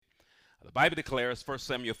The Bible declares, 1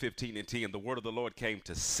 Samuel 15:10, the word of the Lord came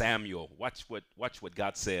to Samuel. Watch what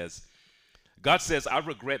God says. God says, I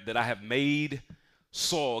regret that I have made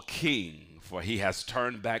Saul king, for he has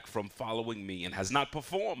turned back from following me and has not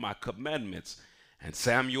performed my commandments. And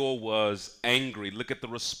Samuel was angry. Look at the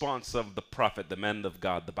response of the prophet, the man of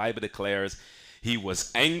God. The Bible declares he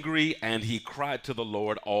was angry and he cried to the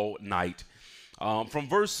Lord all night. From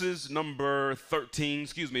verses number 13,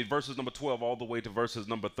 verses number 12 all the way to verses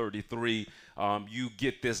number 33, you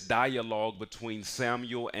get this dialogue between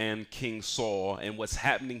Samuel and King Saul. And what's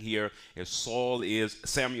happening here is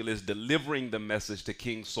Samuel is delivering the message to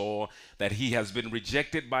King Saul that he has been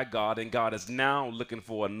rejected by God, and God is now looking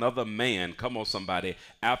for another man, come on somebody,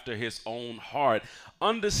 after his own heart.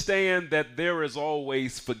 Understand that there is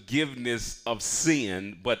always forgiveness of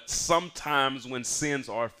sin, but sometimes when sins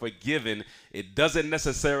are forgiven, it doesn't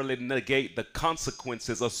necessarily negate the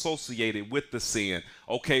consequences associated with the sin.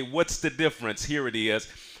 Okay, what's the difference? Here it is.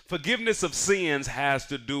 Forgiveness of sins has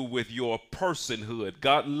to do with your personhood.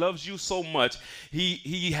 God loves you so much,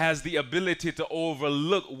 he has the ability to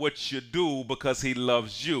overlook what you do because he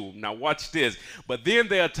loves you. Now watch this. But then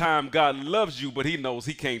there are times God loves you, but he knows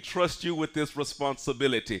he can't trust you with this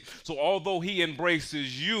responsibility. So although he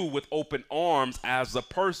embraces you with open arms as a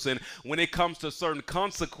person, when it comes to certain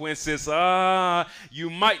consequences, you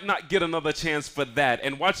might not get another chance for that.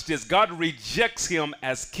 And watch this. God rejects him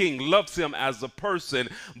as king, loves him as a person,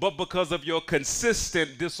 but because of your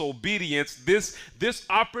consistent disobedience, this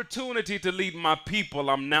opportunity to lead my people,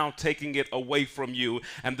 I'm now taking it away from you.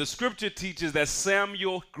 And the scripture teaches that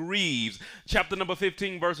Samuel grieves. Chapter number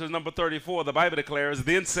 15, verses number 34, the Bible declares,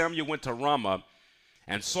 then Samuel went to Ramah,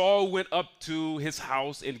 and Saul went up to his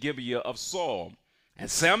house in Gibeah of Saul. And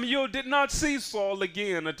Samuel did not see Saul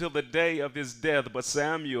again until the day of his death. But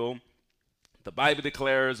Samuel, the Bible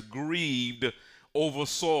declares, grieved over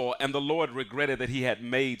Saul, and the Lord regretted that he had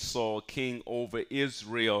made Saul king over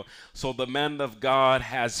Israel. So the man of God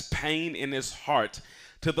has pain in his heart,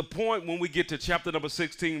 to the point when we get to chapter number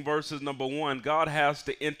 16, verses number 1, God has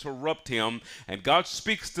to interrupt him, and God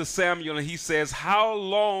speaks to Samuel, and he says, how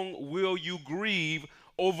long will you grieve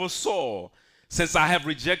over Saul, since I have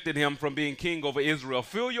rejected him from being king over Israel?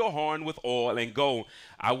 Fill your horn with oil and go.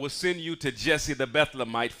 I will send you to Jesse the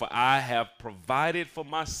Bethlehemite, for I have provided for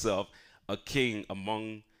myself a king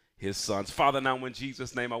among his sons. Father, now in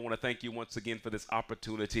Jesus' name, I want to thank you once again for this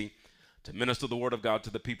opportunity to minister the word of God to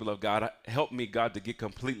the people of God. Help me, God, to get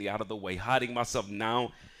completely out of the way, hiding myself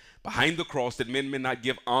now behind the cross, that men may not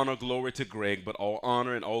give honor, glory to Greg, but all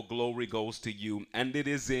honor and all glory goes to you. And it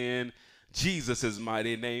is in Jesus'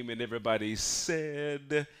 mighty name. And everybody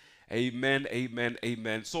said, amen, amen,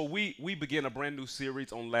 amen. So we began a brand new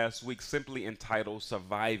series on last week, simply entitled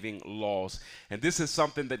Surviving Loss. And this is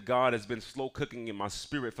something that God has been slow cooking in my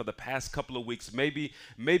spirit for the past couple of weeks, maybe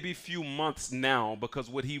few months now, because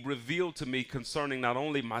what he revealed to me concerning not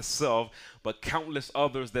only myself, but countless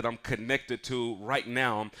others that I'm connected to right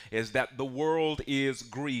now, is that the world is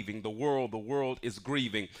grieving. The world is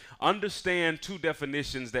grieving. Understand two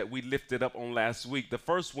definitions that we lifted up on last week. The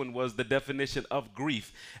first one was the definition of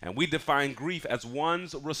grief, and we define grief as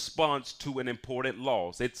one's response to an important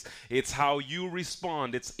loss. It's how you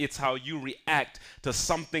respond. It's how you react to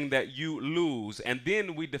something that you lose. And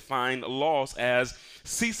then we define loss as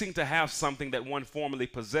ceasing to have something that one formerly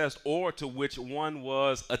possessed or to which one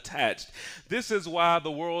was attached. This is why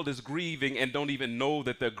the world is grieving and don't even know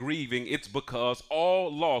that they're grieving. It's because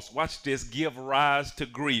all loss, watch this, give rise to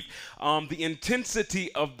grief. The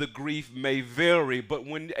intensity of the grief may vary, but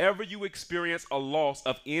whenever you experience a loss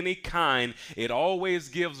of any kind, it always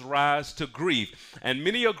gives rise to grief. And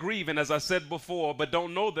many are grieving, as I said before, but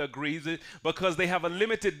don't know they're grieving because they have a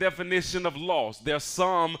limited definition of loss. There are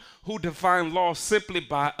some who define loss simply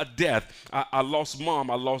by a death. I lost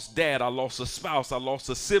mom, I lost dad, I lost a spouse, I lost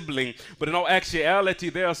a sibling. But in all actuality,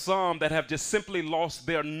 there are some that have just simply lost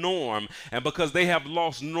their norm. And because they have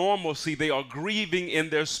lost normalcy, they are grieving in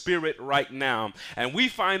their spirit right now. And we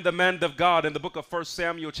find the man of God in the book of 1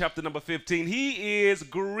 Samuel chapter number 15. He is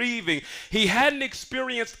grieving. He hadn't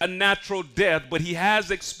experienced a natural death, but he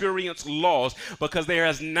has experienced loss because there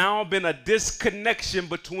has now been a disconnection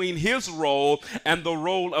between his role and the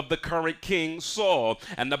role of the current king Saul.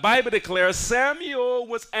 And the Bible declares Samuel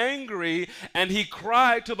was angry and he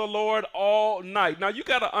cried to the Lord all night. Now you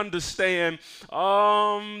got to understand,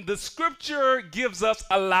 the scripture gives us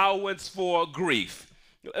allowance for grief.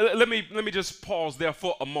 Let me just pause there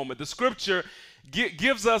for a moment. The scripture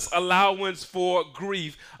gives us allowance for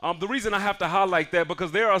grief. The reason I have to highlight that,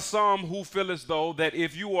 because there are some who feel as though that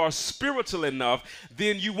if you are spiritual enough,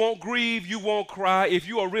 then you won't grieve, you won't cry. If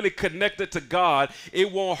you are really connected to God,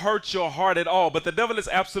 it won't hurt your heart at all. But the devil is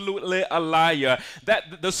absolutely a liar.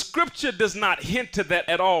 That the scripture does not hint to that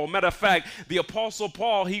at all. Matter of fact, the Apostle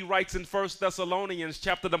Paul, he writes in 1 Thessalonians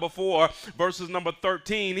chapter number 4, verses number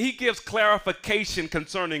 13, he gives clarification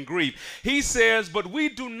concerning grief. He says, "But we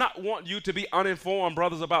do not want you to be uninformed,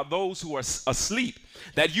 brothers, about those who are asleep,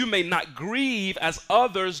 that you may not grieve as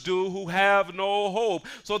others do who have no hope."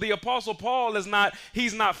 So the Apostle Paul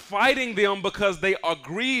he's not fighting them because they are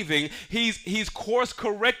grieving. He's course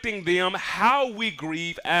correcting them how we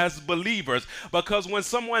grieve as believers. Because when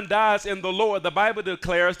someone dies in the Lord, the Bible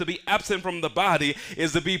declares to be absent from the body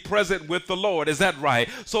is to be present with the Lord. Is that right?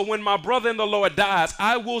 So when my brother in the Lord dies,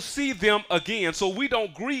 I will see them again. So we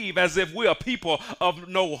don't grieve as if we are people of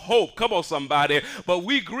no hope. Come on, somebody. But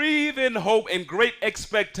we grieve in hope and great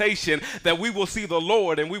expectation that we will see the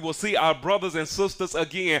Lord and we will see our brothers and sisters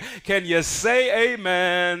again. Can you say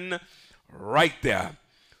amen right there?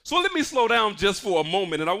 So let me slow down just for a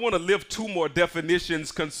moment, and I want to lift two more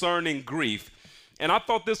definitions concerning grief. And I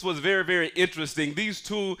thought this was very, very interesting. These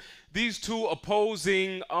two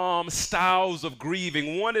opposing styles of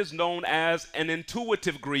grieving. One is known as an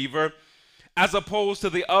intuitive griever, as opposed to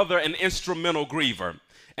the other, an instrumental griever.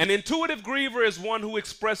 An intuitive griever is one who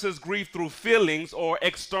expresses grief through feelings or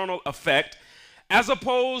external effect, as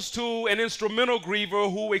opposed to an instrumental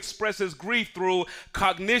griever who expresses grief through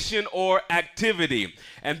cognition or activity.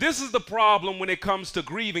 And this is the problem when it comes to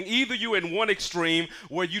grieving. Either you're in one extreme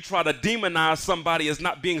where you try to demonize somebody as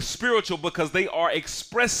not being spiritual because they are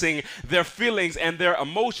expressing their feelings and their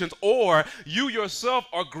emotions, or you yourself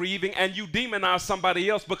are grieving and you demonize somebody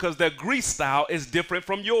else because their grief style is different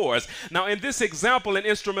from yours. Now, in this example, an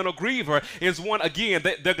instrumental griever is one, again,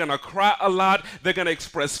 they're going to cry a lot, they're going to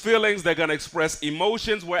express feelings, they're going to express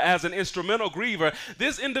emotions, whereas an instrumental griever,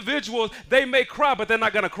 this individual, they may cry, but they're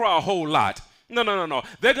not going to cry a whole lot. No.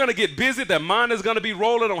 They're going to get busy. Their mind is going to be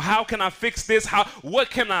rolling on how can I fix this? What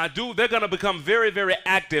can I do? They're going to become very, very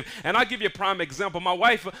active. And I'll give you a prime example. My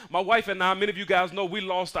wife and I, many of you guys know, we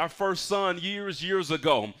lost our first son years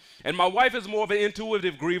ago. And my wife is more of an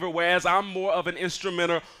intuitive griever, whereas I'm more of an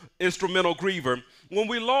instrumental griever. When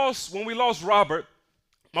we lost Robert,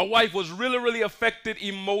 my wife was really, really affected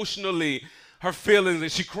emotionally. Her feelings,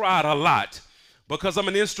 and she cried a lot. Because I'm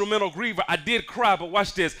an instrumental griever, I did cry, but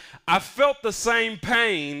watch this. I felt the same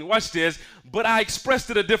pain, watch this, but I expressed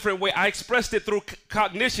it a different way. I expressed it through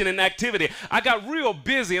cognition and activity. I got real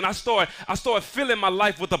busy, and I started filling my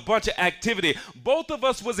life with a bunch of activity. Both of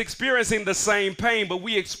us was experiencing the same pain, but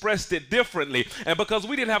we expressed it differently. And because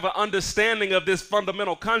we didn't have an understanding of this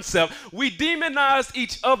fundamental concept, we demonized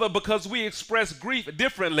each other because we expressed grief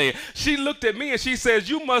differently. She looked at me and she says,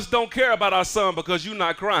 "You must don't care about our son because you're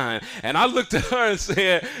not crying." And I looked at her and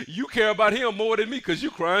said, "You care about him more than me because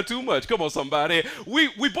you're crying too much." Come on, somebody.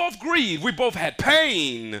 We both grieved. We both had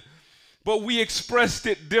pain, but we expressed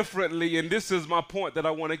it differently. And this is my point that I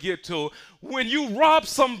want to get to. When you rob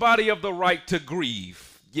somebody of the right to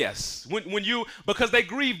grieve, yes, because they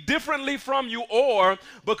grieve differently from you, or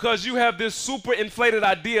because you have this super inflated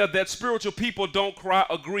idea that spiritual people don't cry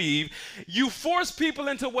or grieve, you force people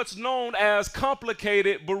into what's known as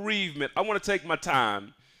complicated bereavement. I want to take my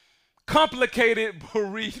time. Complicated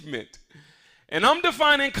bereavement. And I'm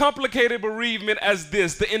defining complicated bereavement as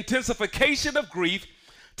this: the intensification of grief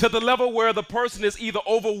to the level where the person is either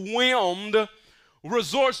overwhelmed,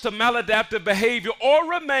 resorts to maladaptive behavior, or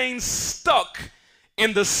remains stuck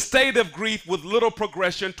in the state of grief with little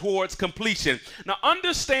progression towards completion. Now,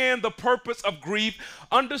 understand the purpose of grief.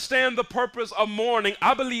 Understand the purpose of mourning.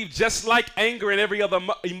 I believe just like anger and every other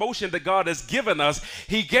emotion that God has given us,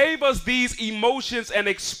 He gave us these emotions and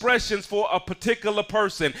expressions for a particular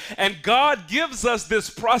person. And God gives us this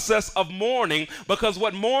process of mourning because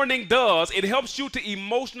what mourning does, it helps you to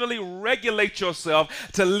emotionally regulate yourself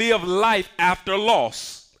to live life after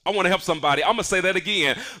loss. I want to help somebody. I'm going to say that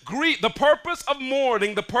again. The purpose of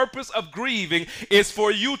mourning, the purpose of grieving is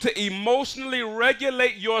for you to emotionally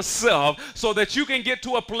regulate yourself so that you can get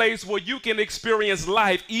to a place where you can experience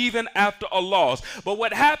life even after a loss. But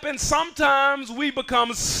what happens, sometimes we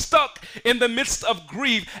become stuck in the midst of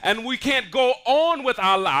grief and we can't go on with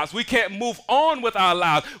our lives. We can't move on with our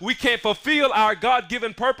lives. We can't fulfill our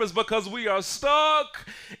God-given purpose because we are stuck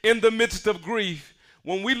in the midst of grief.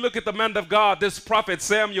 When we look at the man of God, this prophet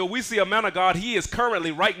Samuel, we see a man of God. He is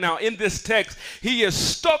currently, right now, in this text, he is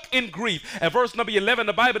stuck in grief. At verse number 11,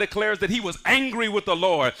 the Bible declares that he was angry with the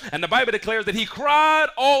Lord. And the Bible declares that he cried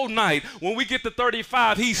all night. When we get to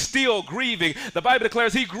 35, he's still grieving. The Bible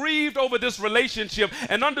declares he grieved over this relationship.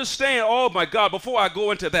 And understand, oh my God, before I go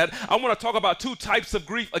into that, I want to talk about two types of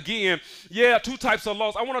grief again. Yeah, two types of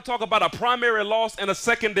loss. I want to talk about a primary loss and a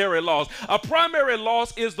secondary loss. A primary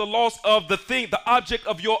loss is the loss of the thing, the object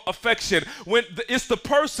of your affection. When it's the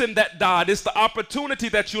person that died, it's the opportunity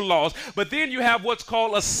that you lost. But then you have what's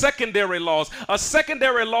called a secondary loss. A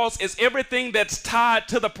secondary loss is everything that's tied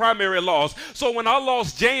to the primary loss. So when I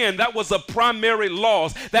lost Jan, that was a primary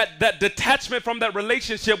loss. That detachment from that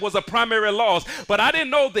relationship was a primary loss. But I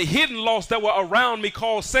didn't know the hidden loss that were around me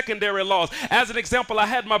called secondary loss. As an example, I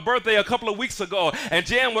had my birthday a couple of weeks ago, and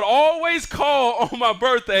Jan would always call on my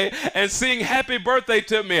birthday and sing happy birthday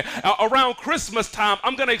to me. Around Christmas time,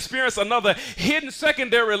 I'm going to experience another hidden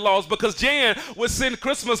secondary loss because Jan would send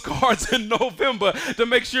Christmas cards in November to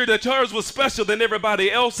make sure that hers was special than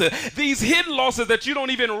everybody else's. These hidden losses that you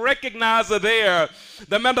don't even recognize are there.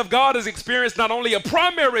 The man of God has experienced not only a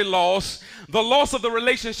primary loss, the loss of the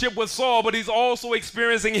relationship with Saul, but he's also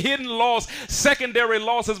experiencing hidden loss, secondary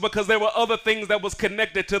losses, because there were other things that was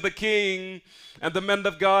connected to the king. And the man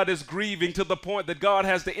of God is grieving to the point that God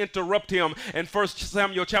has to interrupt him. In 1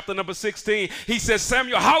 Samuel chapter number 16, he says,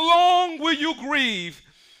 Samuel, how long will you grieve?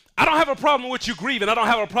 I don't have a problem with you grieving. I don't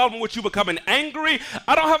have a problem with you becoming angry.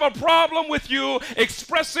 I don't have a problem with you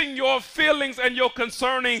expressing your feelings and your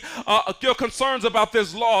concerns about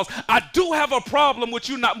this loss. I do have a problem with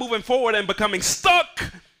you not moving forward and becoming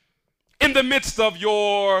stuck in the midst of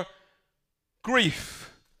your grief.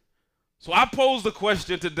 So I pose the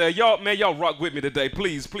question today. Y'all rock with me today.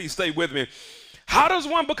 Please stay with me. How does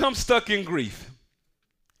one become stuck in grief?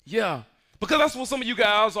 Yeah, because that's what some of you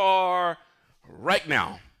guys are right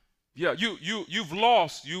now. Yeah, you've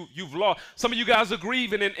lost. You've lost. Some of you guys are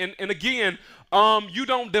grieving, and again, you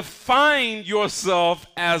don't define yourself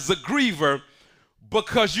as a griever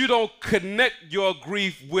because you don't connect your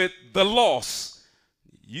grief with the loss.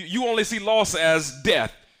 You only see loss as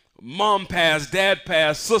death. Mom passed, dad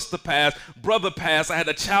passed, sister passed, brother passed, I had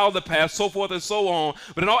a child that passed, so forth and so on.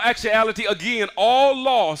 But in all actuality, again, all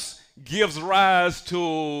loss gives rise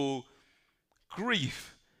to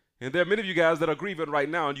grief. And there are many of you guys that are grieving right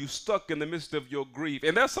now, and you're stuck in the midst of your grief.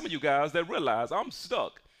 And there's some of you guys that realize, I'm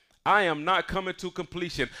stuck. I am not coming to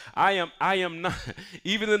completion. I am not,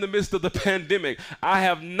 even in the midst of the pandemic, I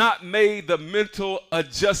have not made the mental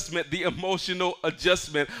adjustment, the emotional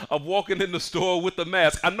adjustment of walking in the store with the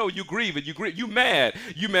mask. I know you grieving, you mad.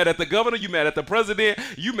 You mad at the governor, you mad at the president,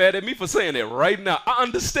 you mad at me for saying it right now. I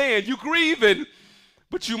understand you grieving,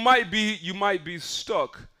 but you might be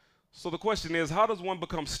stuck. So the question is, how does one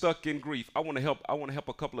become stuck in grief? I want to help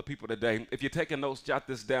a couple of people today. If you're taking notes, jot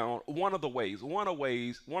this down. One of the ways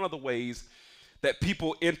that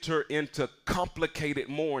people enter into complicated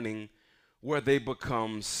mourning where they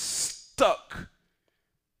become stuck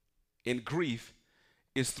in grief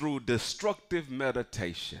is through destructive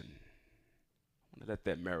meditation. I want to let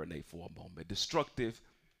that marinate for a moment. Destructive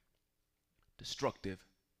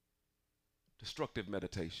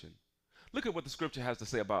meditation. Look at what the scripture has to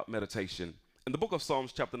say about meditation. In the book of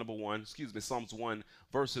Psalms, Psalms 1,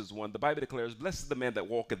 verses 1, the Bible declares, blessed is the man that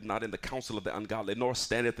walketh not in the counsel of the ungodly, nor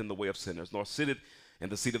standeth in the way of sinners, nor sitteth in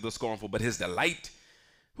the seat of the scornful, but his delight,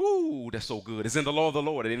 that's so good, is in the law of the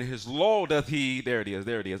Lord, and in his law doth he, there it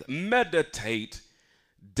is, meditate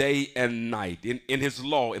day and night. In his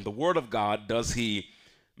law, in the word of God, does he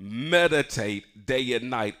meditate day and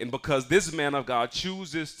night. And because this man of God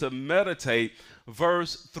chooses to meditate,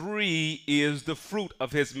 verse 3 is the fruit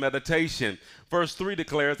of his meditation. Verse 3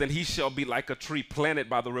 declares, and he shall be like a tree planted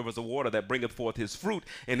by the rivers of water that bringeth forth his fruit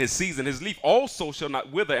in his season. His leaf also shall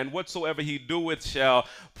not wither, and whatsoever he doeth shall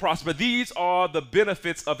prosper. These are the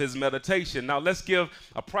benefits of his meditation. Now let's give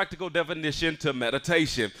a practical definition to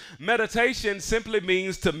meditation. Meditation simply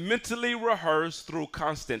means to mentally rehearse through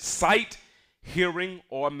constant sight, hearing,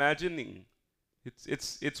 or imagining.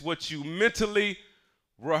 It's what you mentally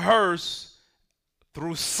rehearse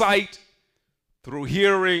through sight, through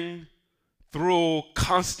hearing, through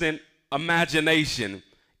constant imagination.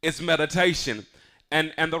 It's meditation.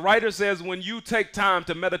 And the writer says when you take time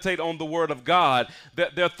to meditate on the word of God,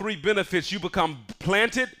 that there are three benefits. You become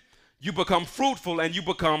planted, you become fruitful, and you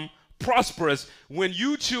become prosperous when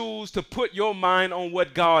you choose to put your mind on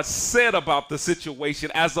what God said about the situation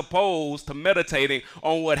as opposed to meditating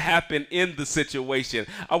on what happened in the situation.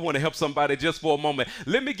 I want to help somebody just for a moment.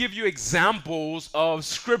 Let me give you examples of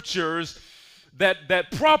scriptures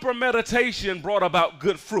that proper meditation brought about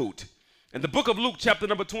good fruit. In the book of Luke, chapter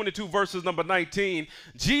number 22, verses number 19,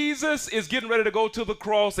 Jesus is getting ready to go to the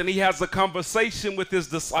cross, and he has a conversation with his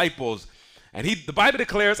disciples. And the Bible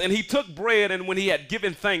declares, and he took bread, and when he had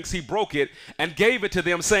given thanks, he broke it and gave it to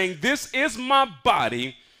them, saying, "This is my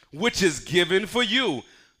body, which is given for you.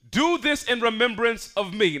 Do this in remembrance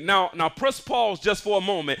of me." Now press pause just for a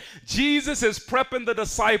moment. Jesus is prepping the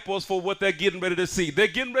disciples for what they're getting ready to see. They're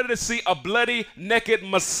getting ready to see a bloody, naked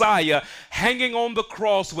Messiah hanging on the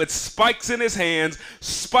cross with spikes in his hands,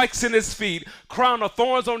 spikes in his feet, crown of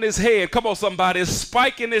thorns on his head. Come on, somebody, a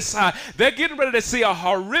spike in his eye. They're getting ready to see a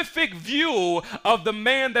horrific view of the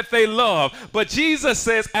man that they love. But Jesus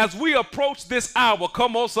says, as we approach this hour,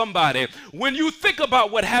 come on, somebody, when you think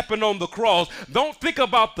about what happened on the cross, don't think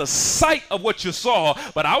about the sight of what you saw,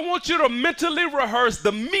 but I want you to mentally rehearse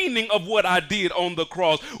the meaning of what I did on the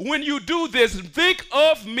cross. When you do this, think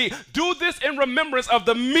of me. Do this in remembrance of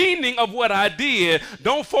the meaning of what I did.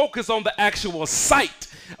 Don't focus on the actual sight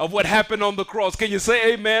of what happened on the cross. Can you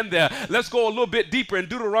say amen there? Let's go a little bit deeper. In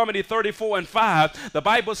Deuteronomy 34 and 5, the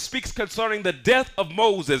Bible speaks concerning the death of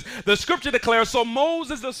Moses. The scripture declares, "So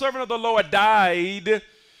Moses, the servant of the Lord, died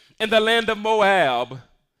in the land of Moab,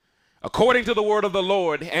 according to the word of the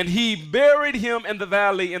Lord, and he buried him in the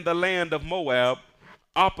valley in the land of Moab,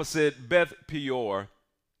 opposite Beth Peor."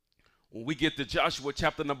 When we get to Joshua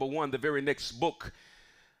chapter number 1, the very next book,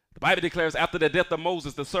 the Bible declares, after the death of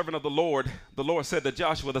Moses, the servant of the Lord said to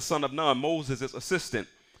Joshua, the son of Nun, Moses' assistant,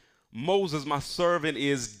 "Moses, my servant,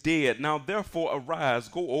 is dead. Now therefore arise,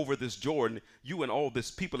 go over this Jordan, you and all this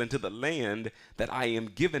people, into the land that I am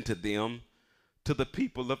giving to them, to the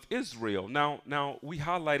people of Israel." Now we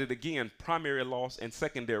highlighted again primary loss and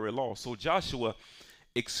secondary loss. So Joshua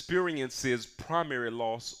experiences primary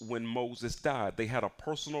loss when Moses died. They had a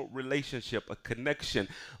personal relationship, a connection.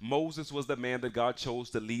 Moses was the man that God chose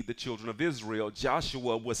to lead the children of Israel.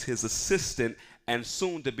 Joshua was his assistant and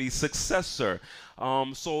soon to be successor.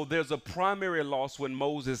 So there's a primary loss when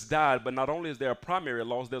Moses died, but not only is there a primary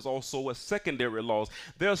loss, there's also a secondary loss.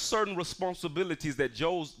 There are certain responsibilities that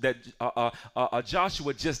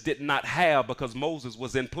Joshua just did not have because Moses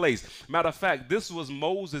was in place. Matter of fact, this was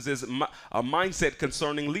Moses' mindset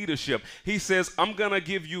concerning leadership. He says, "I'm going to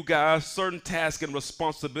give you guys certain tasks and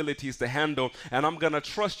responsibilities to handle, and I'm going to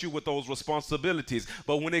trust you with those responsibilities.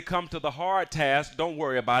 But when it comes to the hard task, don't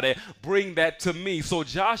worry about it. Bring that to me." So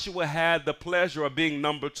Joshua had the pleasure of being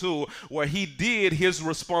number two, where he did his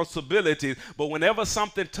responsibilities, but whenever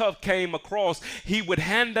something tough came across, he would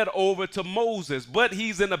hand that over to Moses. But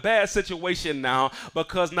he's in a bad situation now,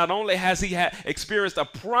 because not only has he experienced a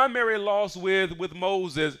primary loss with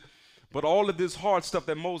Moses, but all of this hard stuff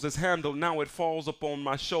that Moses handled, now it falls upon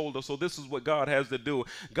my shoulder. So this is what God has to do.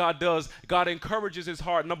 God encourages his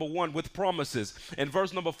heart, number one, with promises. In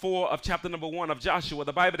verse number 4 of chapter number 1 of Joshua,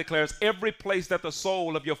 the Bible declares, "Every place that the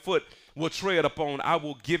sole of your foot will tread upon, I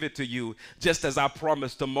will give it to you, just as I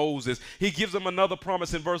promised to Moses." He gives him another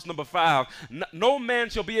promise in verse number 5. "No man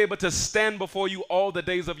shall be able to stand before you all the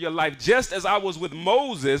days of your life. Just as I was with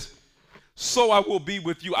Moses, so I will be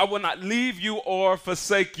with you. I will not leave you or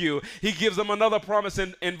forsake you." He gives them another promise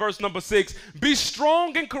in verse number 6. "Be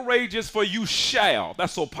strong and courageous, for you shall."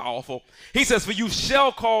 That's so powerful. He says, "For you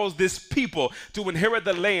shall cause this people to inherit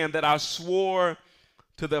the land that I swore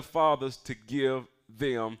to their fathers to give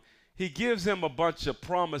them." He gives him a bunch of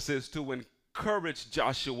promises to encourage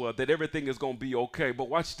Joshua that everything is going to be okay. But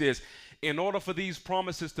watch this. In order for these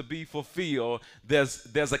promises to be fulfilled,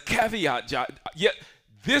 there's a caveat.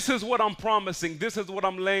 This is what I'm promising. This is what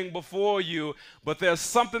I'm laying before you. But there's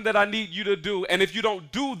something that I need you to do. And if you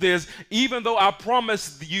don't do this, even though I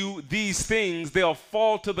promised you these things, they'll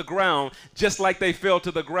fall to the ground just like they fell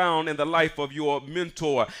to the ground in the life of your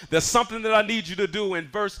mentor. There's something that I need you to do. In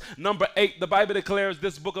verse number 8, the Bible declares,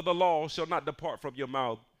 "This book of the law shall not depart from your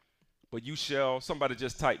mouth, but you shall," somebody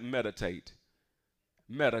just type meditate.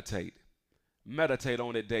 Meditate. Meditate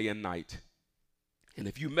on it day and night. And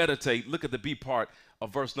if you meditate, look at the B part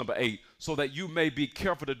of verse number 8, "So that you may be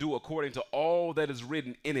careful to do according to all that is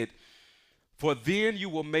written in it. For then you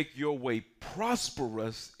will make your way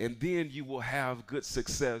prosperous, and then you will have good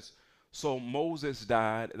success." So Moses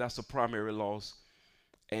died. That's a primary loss.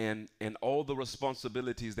 And all the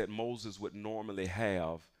responsibilities that Moses would normally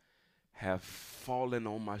have fallen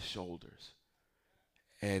on my shoulders.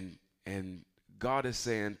 And God is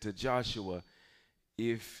saying to Joshua,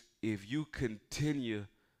 if you continue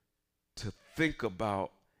to think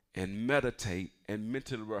about and meditate and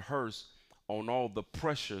mentally rehearse on all the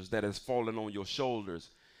pressures that has fallen on your shoulders,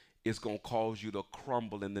 it's going to cause you to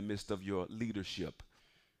crumble in the midst of your leadership.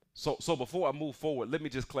 So before I move forward, let me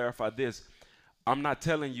just clarify this. I'm not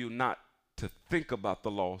telling you not to think about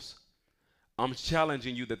the loss. I'm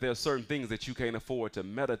challenging you that there are certain things that you can't afford to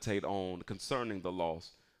meditate on concerning the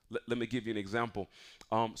loss. Let me give you an example.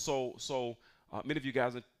 Many of you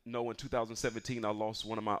guys know in 2017 I lost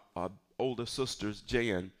one of my older sisters,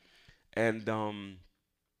 Jan, and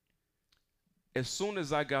as soon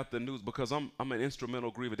as I got the news, because I'm an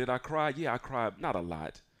instrumental griever, did I cry? Yeah, I cried. Not a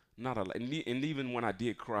lot, not a lot. And even when I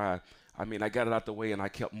did cry, I mean, I got it out the way and I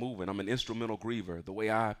kept moving. I'm an instrumental griever. The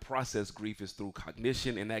way I process grief is through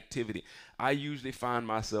cognition and activity. I usually find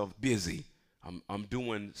myself busy. I'm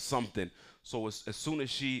doing something. So as soon as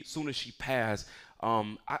she passed,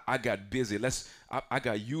 I got busy. I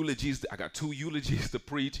got eulogies. I got 2 eulogies to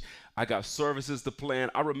preach. I got services to plan.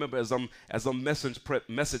 I remember as I'm message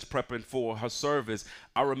prepping for her service,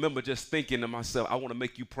 I remember just thinking to myself, I want to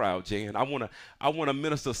make you proud, Jan. I want to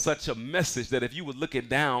minister such a message that if you were looking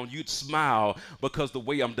down, you'd smile because the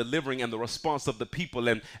way I'm delivering and the response of the people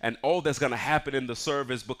and all that's going to happen in the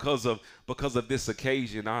service because of this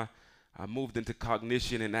occasion. I moved into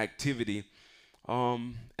cognition and activity.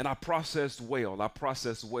 And I processed well,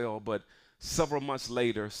 but several months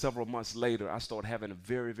later, I started having a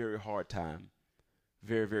very, very hard time,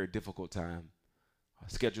 very, very difficult time. I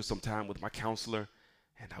scheduled some time with my counselor,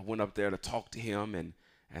 and I went up there to talk to him, and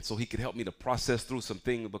so he could help me to process through some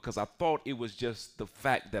things because I thought it was just the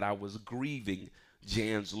fact that I was grieving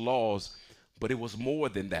Jan's loss, but it was more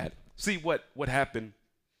than that. See what happened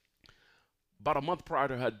about a month prior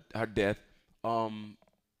to her death.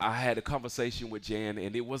 I had a conversation with Jan,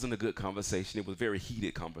 and it wasn't a good conversation. It was a very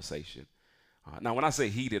heated conversation. Now, when I say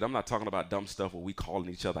heated, I'm not talking about dumb stuff where we calling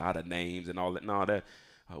each other out of names and all that. No,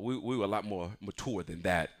 we were a lot more mature than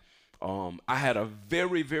that. I had a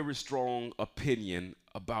very, very strong opinion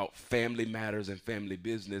about family matters and family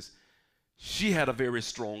business. She had a very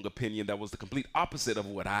strong opinion that was the complete opposite of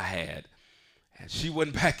what I had. And she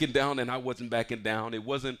wasn't backing down, and I wasn't backing down. It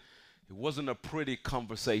wasn't a pretty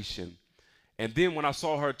conversation. And then when I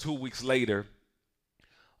saw her 2 weeks later,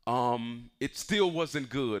 it still wasn't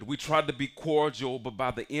good. We tried to be cordial, but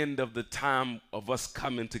by the end of the time of us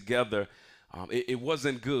coming together, it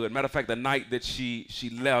wasn't good. Matter of fact, the night that she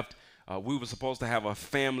left, we were supposed to have a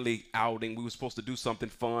family outing. We were supposed to do something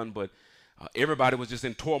fun, but everybody was just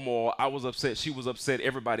in turmoil. I was upset. She was upset.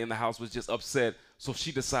 Everybody in the house was just upset. So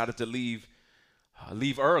she decided to leave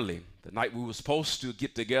early. The night we were supposed to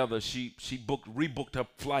get together, she rebooked her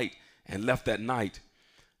flight and left that night.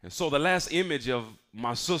 And so the last image of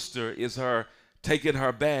my sister is her taking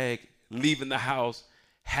her bag, leaving the house,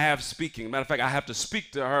 half speaking. Matter of fact, I have to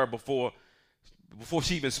speak to her before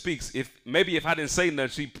she even speaks. If I didn't say nothing,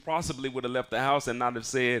 she possibly would have left the house and not have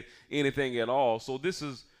said anything at all. So this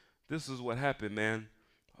is what happened, man.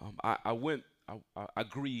 I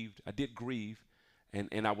grieved. I did grieve,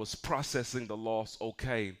 and I was processing the loss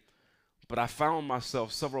okay. But I found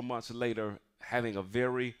myself several months later having a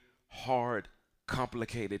very hard,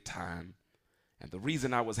 complicated time. And the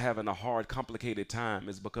reason I was having a hard, complicated time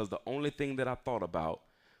is because the only thing that I thought about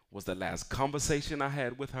was the last conversation I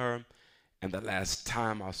had with her and the last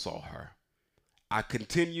time I saw her. I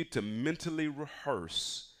continued to mentally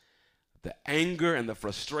rehearse the anger and the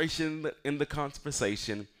frustration in the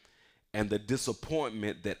conversation and the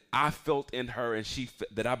disappointment that I felt in her and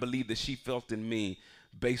that I believe that she felt in me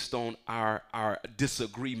based on our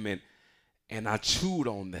disagreement. And I chewed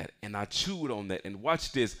on that, and I chewed on that. And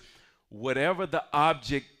watch this. Whatever the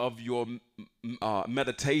object of your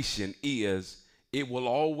meditation is, it will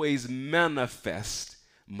always manifest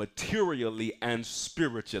materially and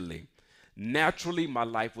spiritually. Naturally, my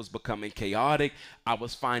life was becoming chaotic. I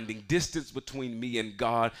was finding distance between me and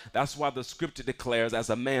God. That's why the scripture declares, as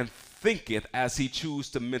a man thinketh, as he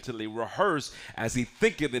chooses to mentally rehearse, as he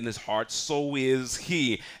thinketh in his heart, so is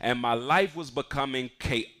he. And my life was becoming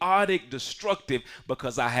chaotic, destructive,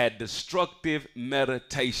 because I had destructive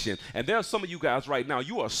meditation. And there are some of you guys right now,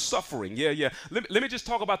 you are suffering. Yeah. Let me just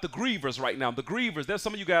talk about the grievers right now. The grievers, there's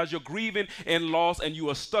some of you guys, you're grieving in loss, and you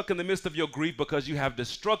are stuck in the midst of your grief because you have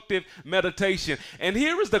destructive meditation. And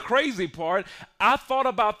here is the crazy part. I thought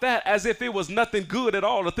about that as if it was nothing good at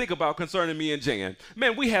all to think about concerning me and Jan.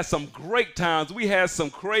 Man, we had some great times. We had some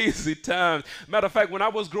crazy times. Matter of fact, when I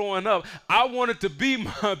was growing up, I wanted to be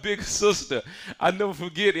my big sister. I never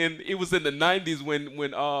forget, and it was in the 90s when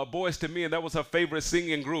Boyz II Men, that was her favorite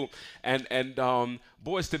singing group, and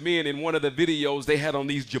Boyz II Men, in one of the videos, they had on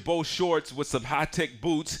these Jabot shorts with some high-tech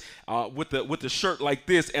boots, with the shirt like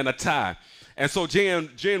this and a tie. And so Jan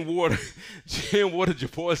wore the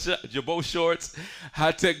Jabot shorts,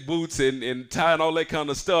 high-tech boots, and tie and all that kind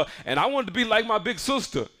of stuff. And I wanted to be like my big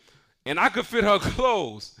sister. And I could fit her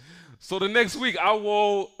clothes. So the next week I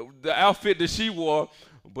wore the outfit that she wore,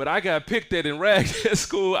 but I got picked at in rags at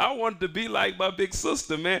school. I wanted to be like my big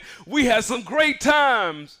sister, man. We had some great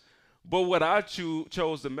times, but what I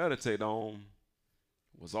chose to meditate on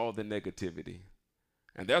was all the negativity.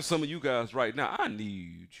 And there's some of you guys right now, I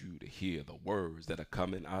need you to hear the words that are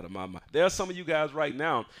coming out of my mouth. There are some of you guys right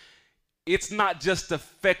now, it's not just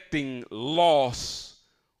affecting loss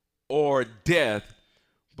or death,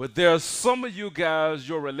 but there are some of you guys,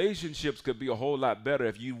 your relationships could be a whole lot better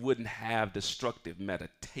if you wouldn't have destructive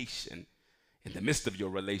meditation in the midst of your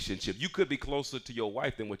relationship. You could be closer to your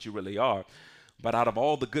wife than what you really are. But out of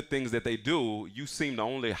all the good things that they do, you seem to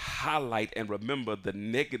only highlight and remember the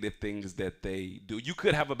negative things that they do. You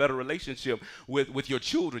could have a better relationship with your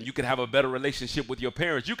children. You could have a better relationship with your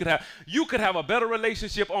parents. You could have a better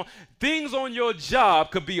relationship on things on your job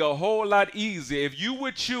could be a whole lot easier if you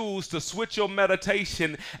would choose to switch your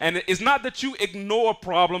meditation. And it's not that you ignore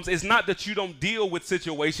problems. It's not that you don't deal with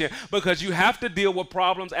situations, because you have to deal with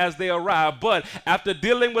problems as they arrive. But after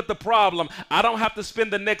dealing with the problem, I don't have to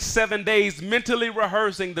spend the next 7 days mentally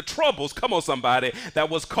rehearsing the troubles, come on somebody, that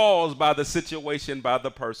was caused by the situation, by the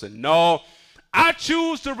person. No, I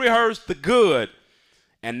choose to rehearse the good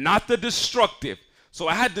and not the destructive. So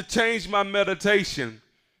I had to change my meditation.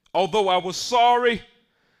 Although I was sorry,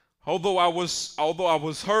 although I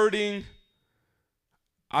was hurting,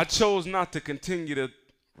 I chose not to continue to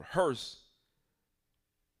rehearse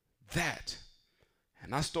that.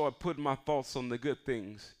 And I started putting my thoughts on the good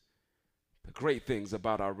things, the great things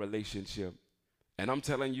about our relationship. And I'm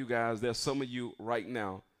telling you guys, there's some of you right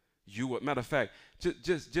now, matter of fact,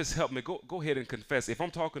 just help me. Go ahead and confess. If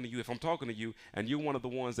I'm talking to you and you're one of the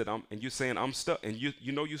ones and you're saying I'm stuck and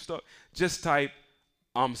you know you're stuck, just type,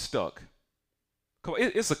 I'm stuck. Come on,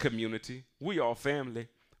 it's a community. We all family.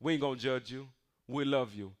 We ain't gonna judge you. We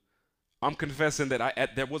love you. I'm confessing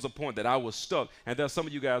that there was a point that I was stuck, and there's some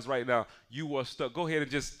of you guys right now, you were stuck. Go ahead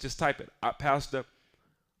and just type it. Pastor,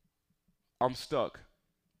 I'm stuck.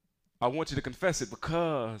 I want you to confess it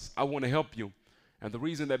because I want to help you. And the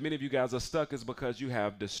reason that many of you guys are stuck is because you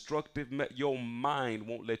have your mind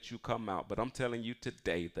won't let you come out. But I'm telling you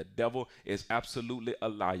today, the devil is absolutely a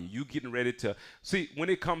liar. You getting ready to see when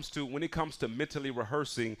it comes to mentally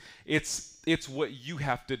rehearsing, it's what you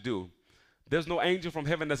have to do. There's no angel from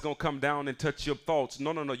heaven that's going to come down and touch your thoughts.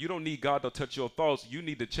 No. You don't need God to touch your thoughts. You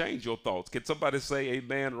need to change your thoughts. Can somebody say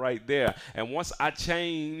amen right there? And once I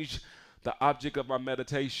change the object of my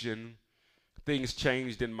meditation, things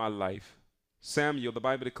changed in my life. Samuel, the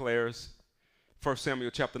Bible declares, 1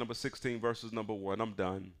 Samuel chapter number 16, verses number 1. I'm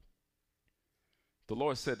done. The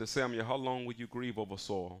Lord said to Samuel, how long will you grieve over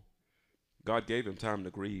Saul? God gave him time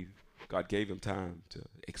to grieve. God gave him time to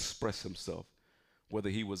express himself.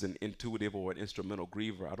 Whether he was an intuitive or an instrumental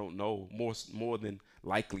griever, I don't know. More than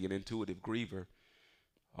likely an intuitive griever.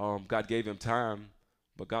 God gave him time.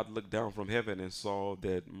 But God looked down from heaven and saw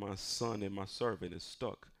that my son and my servant is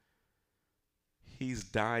stuck. He's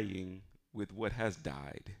dying with what has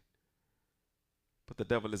died. But the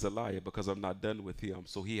devil is a liar because I'm not done with him.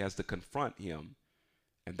 So he has to confront him.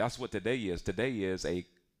 And that's what today is. Today is a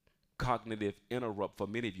cognitive interrupt for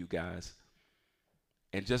many of you guys.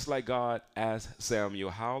 And just like God asked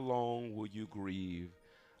Samuel, how long will you grieve?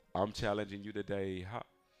 I'm challenging you today.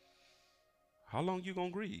 How long you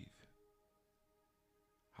gonna grieve?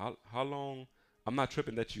 How long? I'm not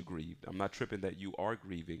tripping that you grieved. I'm not tripping that you are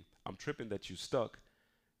grieving. I'm tripping that you stuck.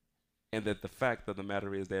 And that the fact of the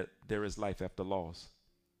matter is that there is life after loss.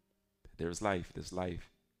 There is life. There's life.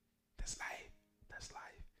 There's life. There's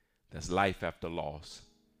life. There's life after loss.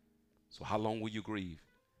 So how long will you grieve?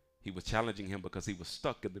 He was challenging him because he was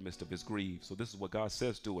stuck in the midst of his grief. So this is what God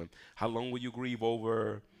says to him. How long will you grieve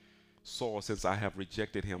over Saul, since I have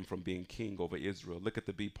rejected him from being king over Israel? Look at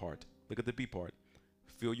the B part. Look at the B part.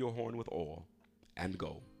 Fill your horn with oil and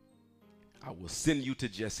go. I will send you to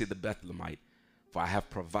Jesse the Bethlehemite, for I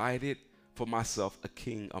have provided for myself a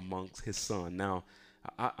king amongst his son. Now,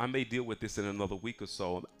 I may deal with this in another week or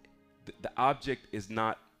so. The object is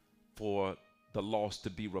not for the loss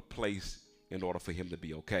to be replaced in order for him to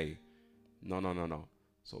be okay. No.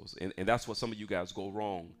 So, and that's what some of you guys go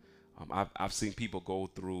wrong. I've seen people go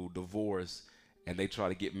through divorce and they try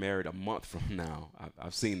to get married a month from now.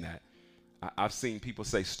 I've seen that. I've seen people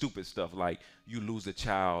say stupid stuff like you lose a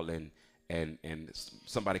child and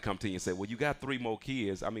somebody come to you and say, well, you got 3 more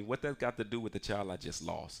kids. I mean, what that got to do with the child I just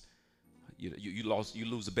lost? You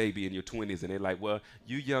lose a baby in your 20s and they're like, well,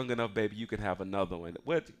 you young enough, baby, you can have another one.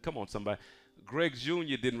 Well, come on, somebody. Greg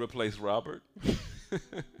Jr. didn't replace Robert.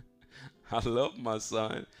 I love my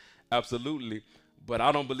son, absolutely. But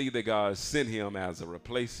I don't believe that God sent him as a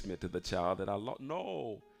replacement to the child that I lost.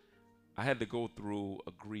 No. I had to go through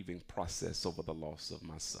a grieving process over the loss of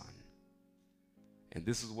my son. And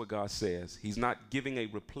this is what God says. He's not giving a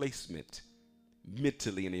replacement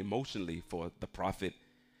mentally and emotionally for the prophet.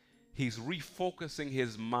 He's refocusing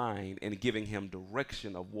his mind and giving him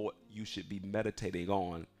direction of what you should be meditating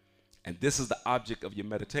on. And this is the object of your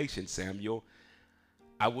meditation, Samuel.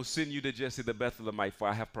 I will send you to Jesse the Bethlehemite, for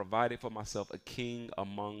I have provided for myself a king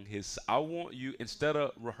among his. I want you, instead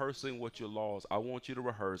of rehearsing what your laws, I want you to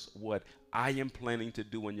rehearse what I am planning to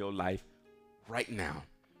do in your life right now.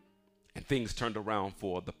 And things turned around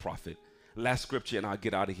for the prophet. Last scripture, and I'll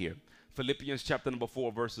get out of here. Philippians chapter number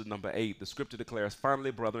 4, verses number 8. The scripture declares,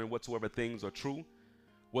 finally, brethren, whatsoever things are true,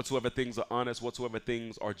 whatsoever things are honest, whatsoever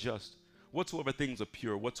things are just, whatsoever things are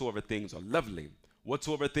pure, whatsoever things are lovely,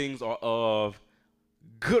 whatsoever things are of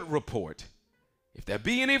good report, if there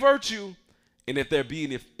be any virtue, and if there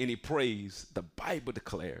be any praise, the Bible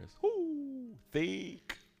declares,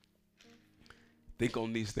 think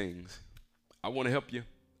on these things. I want to help you.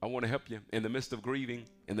 I want to help you in the midst of grieving,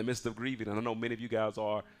 and I know many of you guys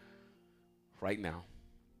are right now.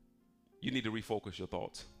 You need to refocus your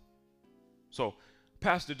thoughts. So,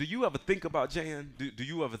 Pastor, do you ever think about Jan? Do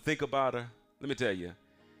you ever think about her? Let me tell you,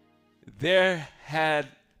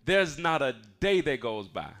 there's not a day that goes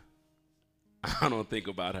by I don't think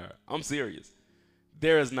about her. I'm serious.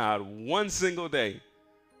 There is not one single day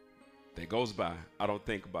that goes by I don't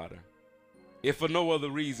think about her. If for no other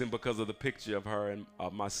reason, because of the picture of her and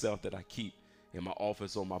of myself that I keep in my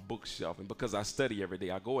office on my bookshelf, and because I study every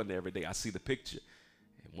day, I go in there every day, I see the picture.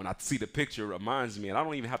 And when I see the picture, it reminds me, and I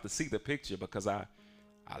don't even have to see the picture because I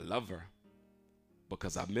love her,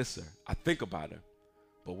 because I miss her. I think about her.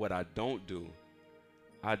 But what I don't do,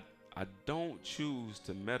 I don't choose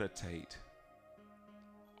to meditate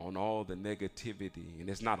on all the negativity, and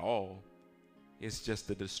it's not all, it's just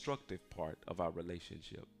the destructive part of our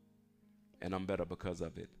relationship. And I'm better because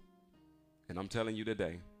of it. And I'm telling you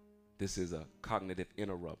today, this is a cognitive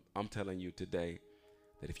interrupt. I'm telling you today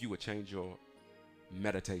that if you would change your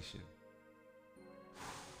meditation,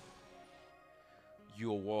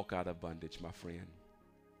 you'll walk out of bondage, my friend.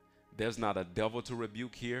 There's not a devil to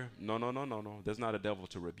rebuke here. No. There's not a devil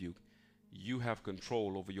to rebuke. You have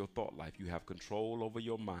control over your thought life. You have control over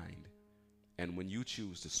your mind. And when you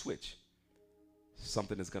choose to switch,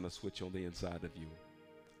 something is going to switch on the inside of you.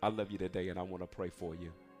 I love you today, and I want to pray for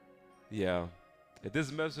you. Yeah. If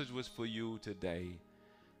this message was for you today,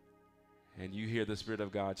 and you hear the Spirit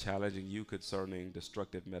of God challenging you concerning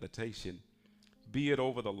destructive meditation, be it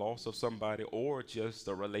over the loss of somebody or just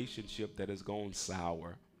a relationship that has gone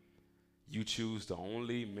sour, you choose to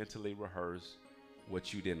only mentally rehearse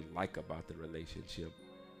what you didn't like about the relationship,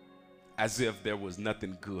 as if there was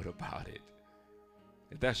nothing good about it.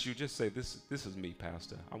 If that's you, just say, this is me,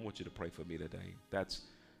 Pastor. I want you to pray for me today.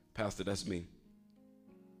 Pastor, that's me.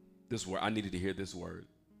 This word, I needed to hear this word.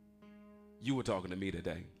 You were talking to me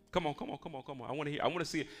today. Come on. I want to hear. I want to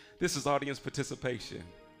see it. This is audience participation.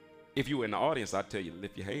 If you were in the audience, I'd tell you,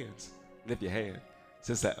 lift your hands. Lift your hand.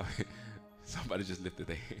 Since that, somebody just lifted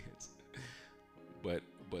their hands. But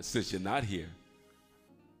since you're not here,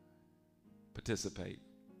 participate.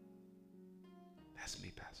 That's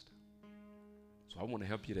me, Pastor. So I want to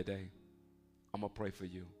help you today. I'm going to pray for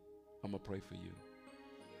you. I'm going to pray for you.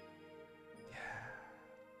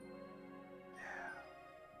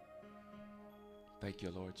 Thank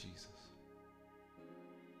you, Lord Jesus.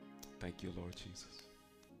 Thank you, Lord Jesus.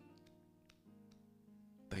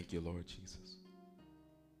 Thank you, Lord Jesus.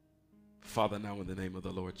 Father, now in the name of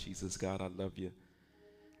the Lord Jesus, God, I love you.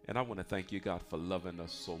 And I want to thank you, God, for loving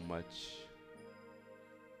us so much.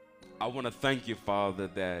 I want to thank you, Father,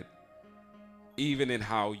 that even in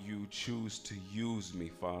how you choose to use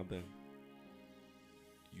me, Father,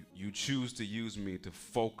 you choose to use me to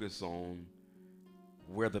focus on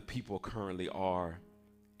where the people currently are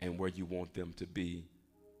and where you want them to be.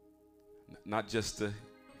 Not just the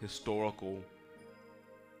historical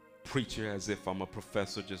preacher as if I'm a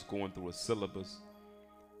professor just going through a syllabus,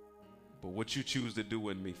 but what you choose to do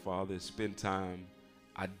in me, Father, is spend time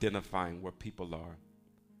identifying where people are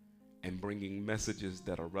and bringing messages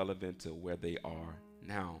that are relevant to where they are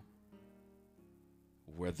now,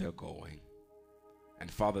 where they're going.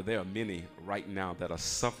 And Father, there are many right now that are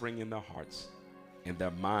suffering in their hearts, in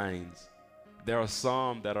their minds. There are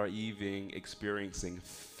some that are even experiencing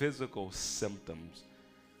physical symptoms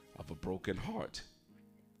of a broken heart.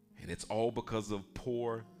 And it's all because of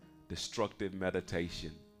poor, destructive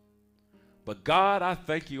meditation. But God, I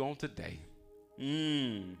thank you on today.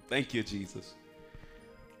 Thank you, Jesus.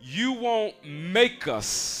 You won't make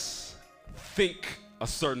us think a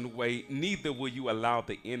certain way, neither will you allow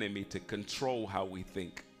the enemy to control how we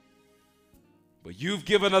think. But you've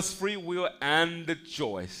given us free will and the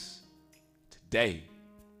choice today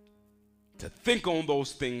to think on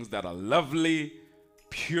those things that are lovely,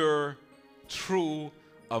 pure, true,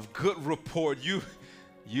 of good report.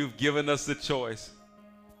 You've given us the choice.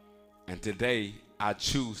 And today, I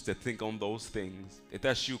choose to think on those things. If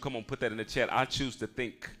that's you, come on, put that in the chat. I choose to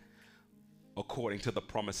think according to the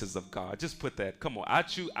promises of God. Just put that. Come on. I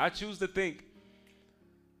choose to think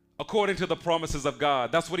according to the promises of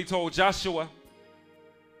God. That's what he told Joshua.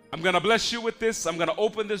 I'm going to bless you with this. I'm going to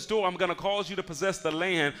open this door. I'm going to cause you to possess the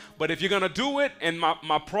land. But if you're going to do it, and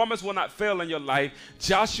my promise will not fail in your life,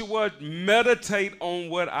 Joshua, meditate on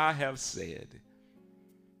what I have said.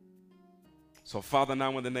 So, Father,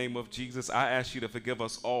 now in the name of Jesus, I ask you to forgive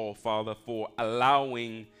us all, Father, for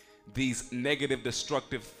allowing these negative,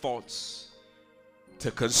 destructive thoughts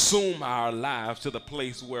to consume our lives to the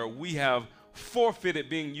place where we have forfeited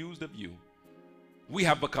being used of you. We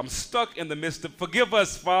have become stuck in the midst of, forgive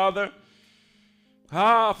us, Father,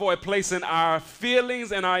 for placing our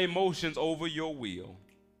feelings and our emotions over your will.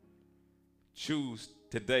 Choose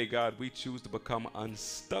today, God, we choose to become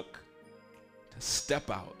unstuck, to step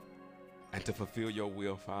out, and to fulfill your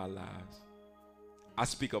will for our lives. I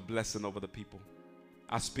speak a blessing over the people.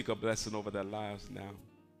 I speak a blessing over their lives now.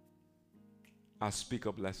 I speak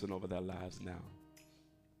a blessing over their lives now.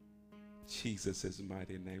 Jesus'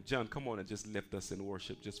 mighty name. John, come on and just lift us in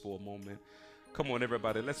worship just for a moment. Come on,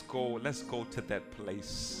 everybody. Let's go to that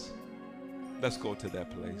place. Let's go to that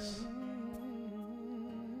place.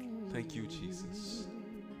 Thank you, Jesus.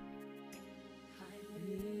 I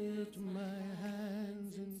lift my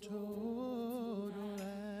hands in total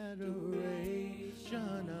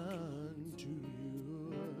adoration unto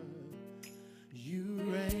you. You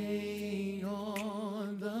reign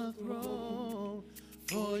on the throne,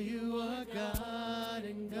 for you are God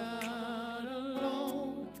and God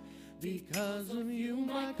alone. Because of you,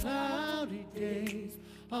 my cloudy days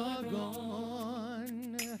are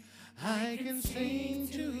gone. I can sing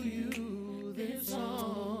to you this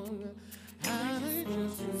song. I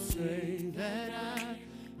just will say that I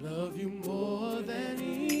love you more than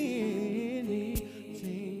anything.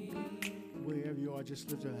 Wherever you are, just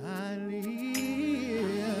lift your hands.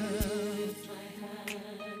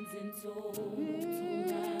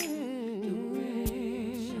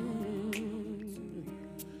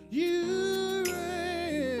 You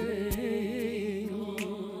reign,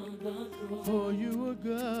 for you are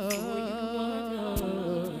God.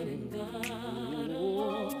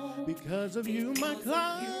 Because of you, my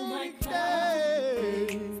cloudy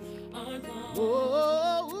days are gone.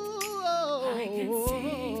 I can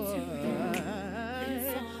sing to you this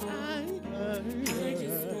song. I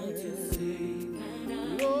just want to sing that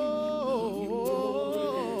I love you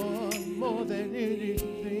more than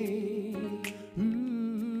anything.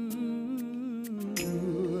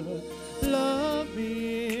 Love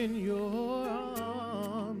me in your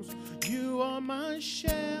arms. You are my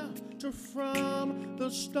shelter from the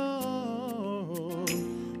storm.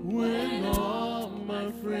 When all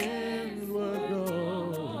my friends were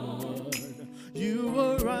gone, you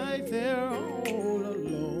were right there all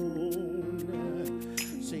alone.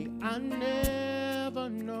 Say, I never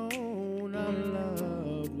known a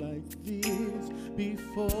love like this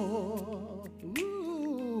before.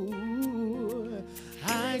 Ooh,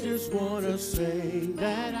 I just want to say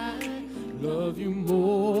that I love you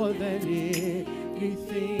more than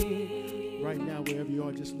anything. Right now, wherever you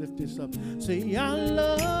are, just lift this up. Say, I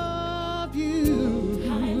love you.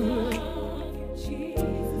 I love you,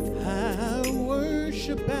 Jesus. I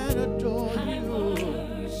worship and adore you.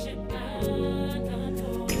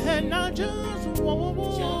 And I just want